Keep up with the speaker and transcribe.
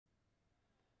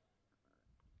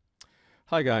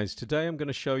Hi guys, today I'm going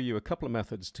to show you a couple of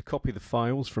methods to copy the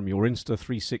files from your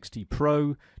Insta360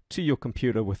 Pro to your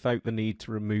computer without the need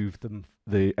to remove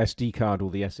the SD card or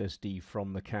the SSD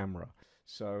from the camera.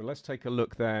 So let's take a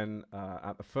look then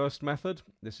at the first method.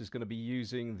 This is going to be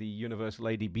using the universal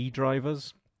ADB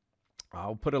drivers.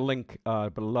 I'll put a link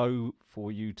below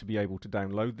for you to be able to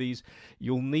download these.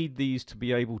 You'll need these to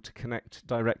be able to connect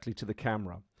directly to the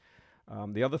camera.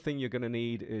 The other thing you're going to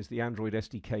need is the Android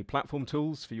SDK Platform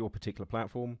Tools for your particular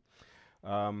platform.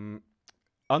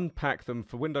 Unpack them.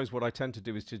 For Windows, what I tend to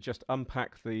do is to just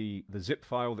unpack the zip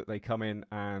file that they come in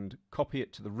and copy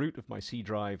it to the root of my C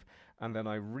drive, and then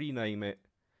I rename it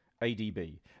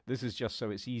ADB. This is just so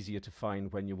it's easier to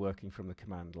find when you're working from the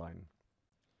command line.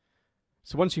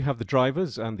 So once you have the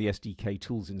drivers and the SDK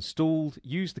tools installed,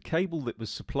 use the cable that was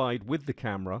supplied with the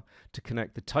camera to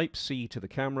connect the Type-C to the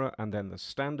camera and then the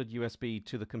standard USB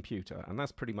to the computer. And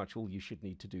that's pretty much all you should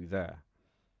need to do there.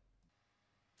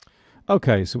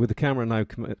 Okay, so with the camera now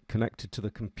connected to the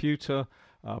computer,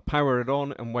 power it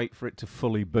on and wait for it to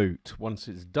fully boot. Once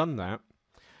it's done that,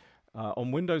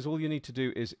 on Windows, all you need to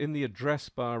do is in the address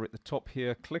bar at the top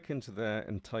here, click into there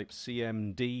and type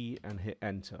CMD and hit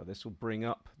enter. This will bring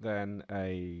up then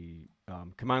a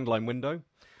command line window,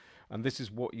 and this is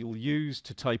what you'll use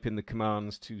to type in the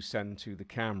commands to send to the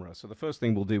camera. So the first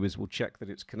thing we'll do is we'll check that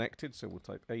it's connected, so we'll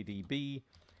type ADB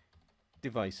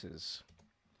devices.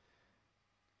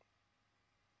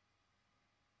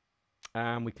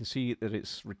 And we can see that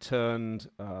it's returned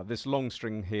this long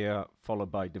string here followed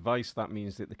by device. That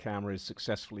means that the camera is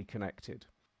successfully connected.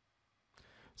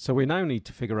 So we now need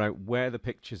to figure out where the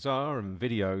pictures are and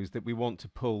videos that we want to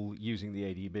pull using the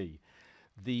ADB.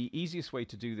 The easiest way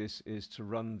to do this is to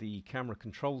run the camera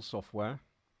control software.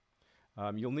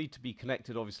 You'll need to be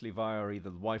connected obviously via either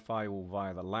the Wi-Fi or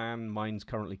via the LAN. Mine's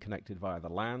currently connected via the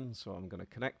LAN, so I'm going to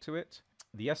connect to it.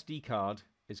 The SD card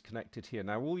is connected here.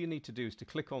 Now all you need to do is to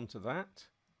click onto that,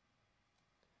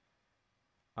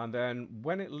 and then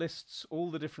when it lists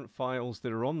all the different files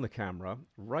that are on the camera,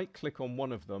 right click on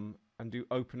one of them and do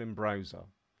open in browser.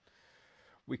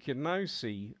 We can now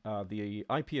see the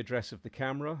IP address of the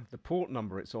camera, the port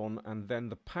number it's on, and then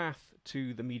the path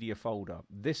to the media folder.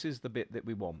 This is the bit that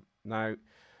we want. Now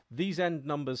these end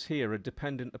numbers here are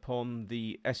dependent upon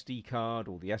the SD card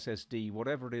or the SSD,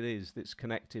 whatever it is that's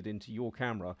connected into your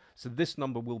camera. So this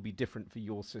number will be different for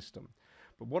your system.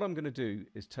 But what I'm going to do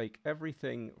is take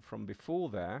everything from before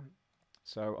there.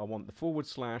 So I want the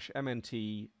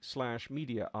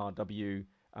 /MNT/media/RW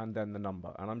and then the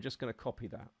number. And I'm just going to copy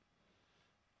that.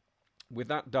 With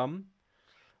that done,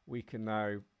 we can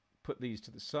now put these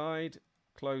to the side,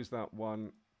 close that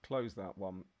one,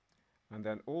 and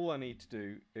then all I need to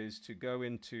do is to go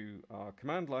into our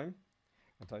command line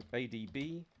and type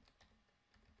ADB,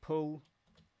 pull,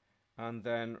 and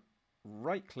then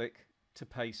right click to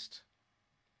paste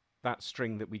that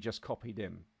string that we just copied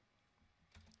in.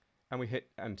 And we hit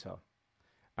enter.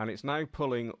 And it's now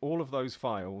pulling all of those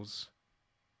files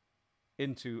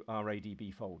into our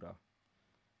ADB folder.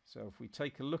 So if we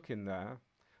take a look in there,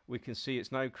 we can see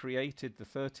it's now created the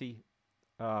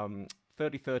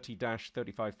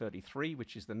 3030-3533,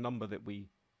 which is the number that we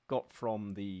got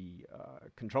from the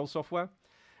control software.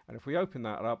 And if we open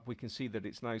that up, we can see that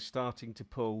it's now starting to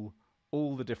pull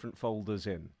all the different folders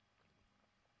in.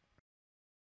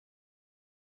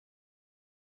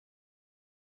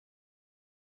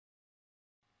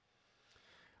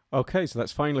 Okay, so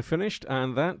that's finally finished,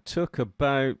 and that took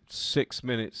about 6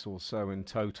 minutes or so in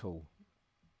total.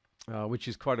 Which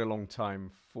is quite a long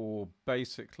time for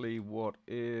basically what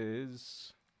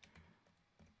is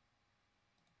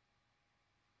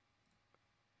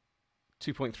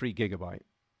 2.3 gigabyte.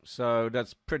 So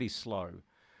that's pretty slow.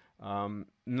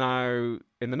 Now,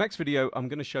 in the next video, I'm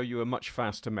going to show you a much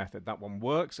faster method. That one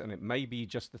works, and it may be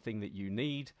just the thing that you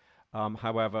need.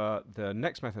 However, the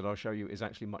next method I'll show you is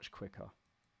actually much quicker.